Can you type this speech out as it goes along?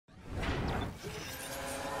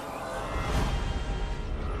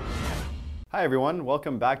Hi everyone,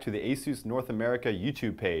 welcome back to the ASUS North America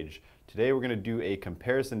YouTube page. Today we're going to do a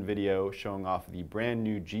comparison video showing off the brand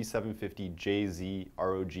new G750JZ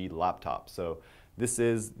ROG laptop. So this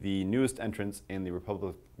is the newest entrance in the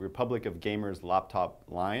Republic of Gamers laptop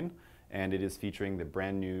line, and it is featuring the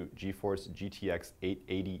brand new GeForce GTX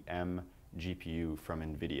 880M GPU from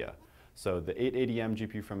NVIDIA. So the 880M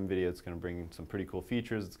GPU from NVIDIA is going to bring some pretty cool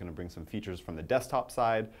features. It's going to bring some features from the desktop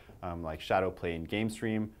side, like shadow play and game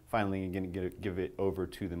stream. Finally, going to give it over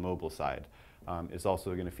to the mobile side. It's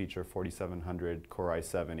also going to feature 4700 Core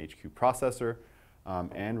i7 HQ processor,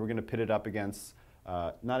 and we're going to pit it up against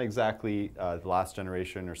not exactly the last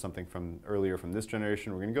generation or something from earlier from this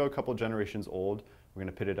generation. We're going to go a couple generations old. We're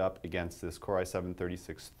going to pit it up against this Core i7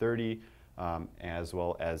 3630. As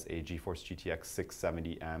well as a GeForce GTX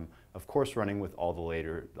 670M, of course running with all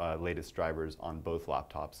the latest drivers on both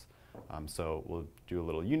laptops. So we'll do a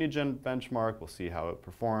little Unigine benchmark, we'll see how it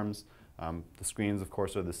performs. The screens of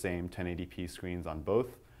course are the same, 1080p screens on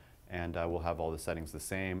both, and we'll have all the settings the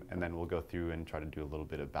same, and then we'll go through and try to do a little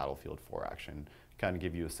bit of Battlefield 4 action, kind of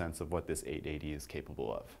give you a sense of what this 880 is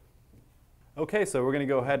capable of. Okay, so we're going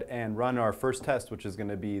to go ahead and run our first test, which is going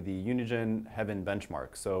to be the Unigine Heaven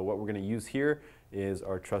benchmark. So what we're going to use here is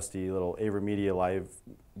our trusty little AverMedia Live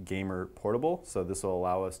Gamer Portable. So this will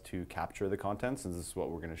allow us to capture the contents, and this is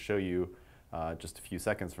what we're going to show you just a few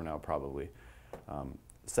seconds from now probably.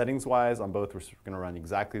 Settings-wise, on both we're going to run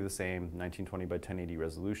exactly the same, 1920 by 1080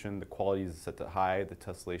 resolution. The quality is set to high, the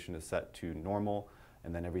tessellation is set to normal,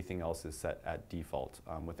 and then everything else is set at default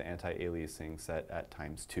with the anti-aliasing set at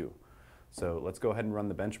 ×2. So let's go ahead and run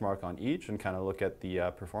the benchmark on each and kind of look at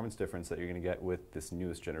the performance difference that you're going to get with this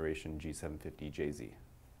newest generation G750JZ.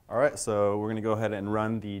 All right, so we're going to go ahead and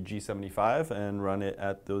run the G75 and run it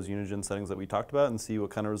at those Unigine settings that we talked about and see what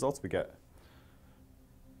kind of results we get.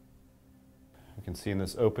 You can see in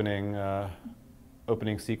this opening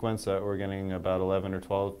sequence that we're getting about 11 or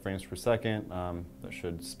 12 frames per second. That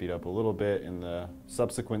should speed up a little bit in the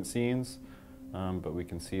subsequent scenes. But we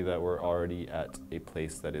can see that we're already at a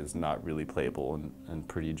place that is not really playable and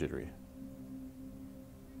pretty jittery.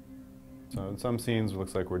 So in some scenes it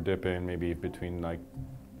looks like we're dipping maybe between like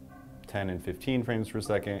 10 and 15 frames per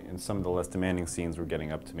second. In some of the less demanding scenes we're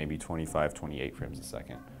getting up to maybe 25, 28 frames a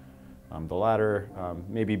second. The latter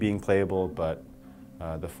maybe being playable, but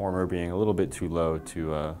the former being a little bit too low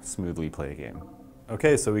to smoothly play a game.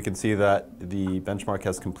 Okay, so we can see that the benchmark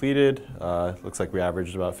has completed. Looks like we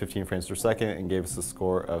averaged about 15 frames per second and gave us a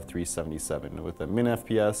score of 377 with a min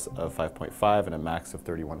FPS of 5.5 and a max of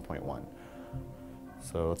 31.1.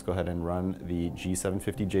 So let's go ahead and run the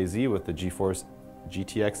G750JZ with the GeForce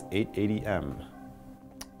GTX 880M.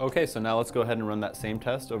 Okay, so now let's go ahead and run that same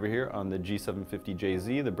test over here on the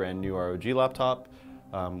G750JZ, the brand new ROG laptop,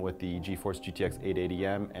 with the GeForce GTX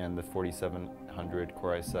 880M and the 4700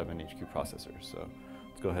 Core i7 HQ processor. So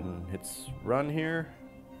let's go ahead and hit run here.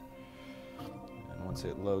 And once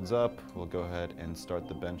it loads up, we'll go ahead and start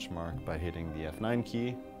the benchmark by hitting the F9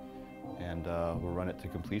 key. And we'll run it to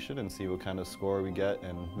completion and see what kind of score we get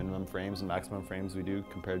and minimum frames and maximum frames we do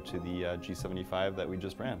compared to the G75 that we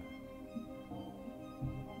just ran.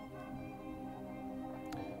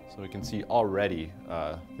 So we can see already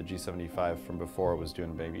the G75 from before was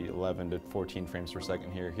doing maybe 11 to 14 frames per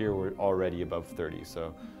second here. Here we're already above 30,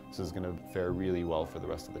 so this is going to fare really well for the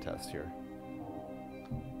rest of the test here.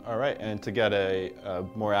 All right, and to get a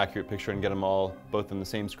more accurate picture and get them all both in the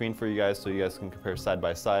same screen for you guys so you guys can compare side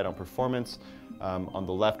by side on performance, on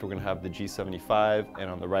the left we're going to have the G75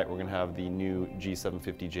 and on the right we're going to have the new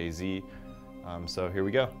G750JZ. So here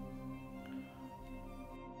we go.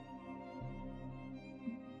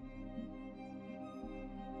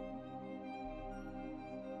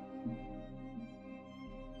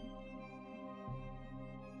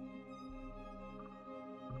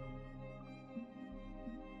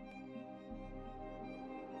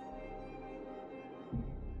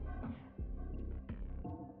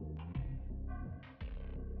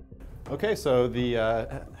 Okay, so the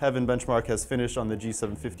Heaven benchmark has finished on the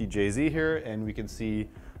G750JZ here, and we can see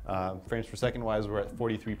frames per second wise we're at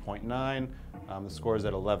 43.9, the score is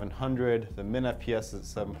at 1100, the min FPS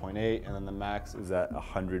is at 7.8, and then the max is at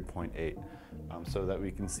 100.8. So that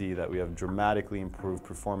we can see that we have dramatically improved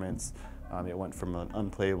performance. It went from an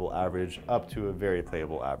unplayable average up to a very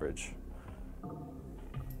playable average.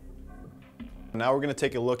 Now we're going to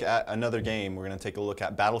take a look at another game. We're going to take a look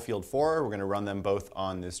at Battlefield 4. We're going to run them both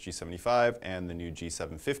on this G75 and the new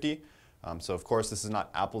G750. So of course this is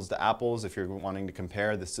not apples to apples. If you're wanting to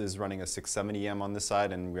compare, this is running a 670M on this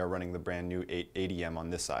side and we are running the brand new 880M on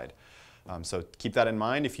this side. So keep that in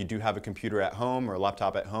mind. If you do have a computer at home or a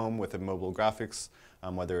laptop at home with a mobile graphics,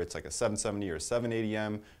 whether it's like a 770 or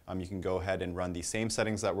 780M, you can go ahead and run the same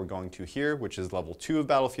settings that we're going to here, which is level 2 of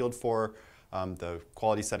Battlefield 4. The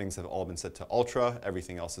quality settings have all been set to ultra.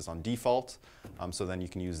 Everything else is on default. So then you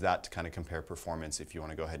can use that to kind of compare performance if you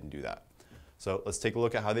want to go ahead and do that. So let's take a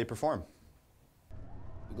look at how they perform.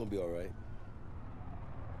 We're gonna be all right.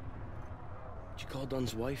 Did you call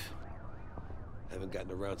Dunn's wife? Haven't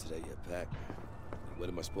gotten around to that yet, Pac. What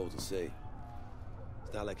am I supposed to say?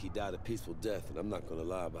 It's not like he died a peaceful death, and I'm not gonna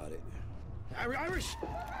lie about it. Irish!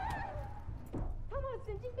 Come on,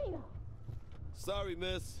 Santino. Sorry,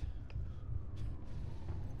 miss.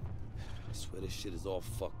 I swear this shit is all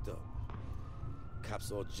fucked up.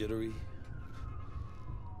 Cops all jittery.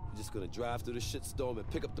 We're just gonna drive through the shitstorm and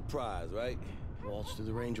pick up the prize, right? Waltz through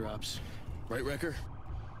the raindrops. Right, Wrecker?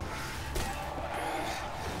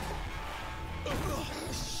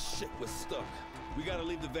 Shit, we're stuck. We gotta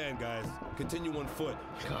leave the van, guys. Continue on foot.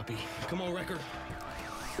 Copy. Come on, Wrecker.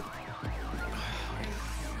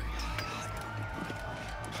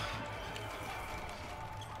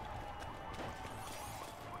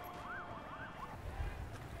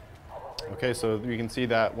 Okay, so you can see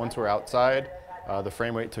that once we're outside, the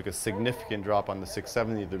frame rate took a significant drop on the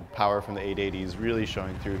 670. The power from the 880 is really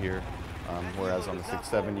showing through here, whereas on the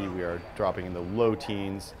 670 we are dropping in the low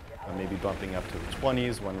teens, maybe bumping up to the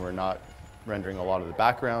 20s when we're not rendering a lot of the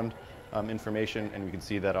background information, and we can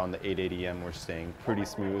see that on the 880M we're staying pretty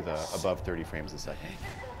smooth, above 30 frames a second.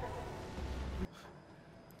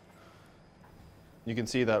 You can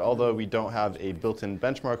see that although we don't have a built-in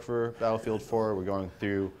benchmark for Battlefield 4, we're going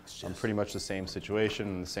through pretty much the same situation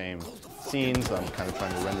and the same scenes. I'm kind of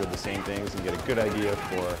trying to render the same things and get a good idea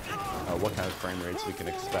for what kind of frame rates we can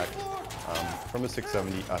expect from a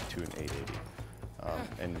 670 up to an 880.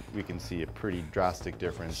 And we can see a pretty drastic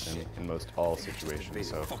difference in most all situations.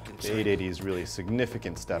 So the 880 is really a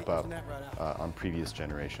significant step up on previous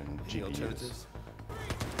generation GPUs.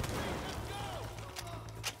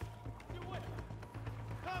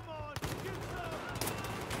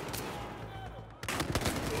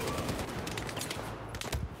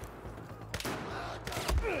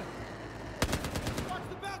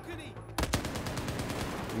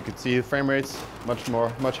 You can see the frame rates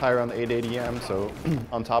much higher on the 880M. So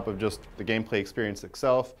on top of just the gameplay experience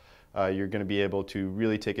itself, you're going to be able to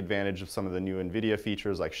really take advantage of some of the new NVIDIA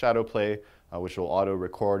features like Shadow Play, which will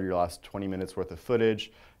auto-record your last 20 minutes worth of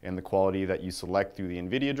footage and the quality that you select through the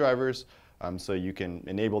NVIDIA drivers. So you can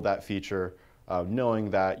enable that feature knowing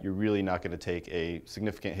that you're really not going to take a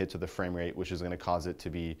significant hit to the frame rate, which is going to cause it to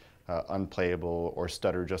be unplayable or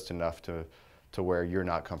stutter just enough to where you're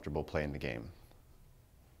not comfortable playing the game.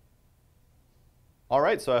 All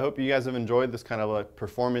right, so I hope you guys have enjoyed this kind of a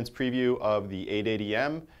performance preview of the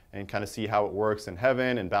 880M and kind of see how it works in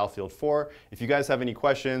Heaven and Battlefield 4. If you guys have any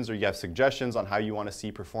questions or you have suggestions on how you want to see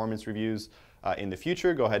performance reviews in the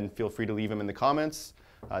future, go ahead and feel free to leave them in the comments.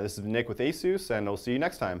 This is Nick with ASUS, and I'll see you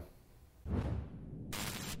next time.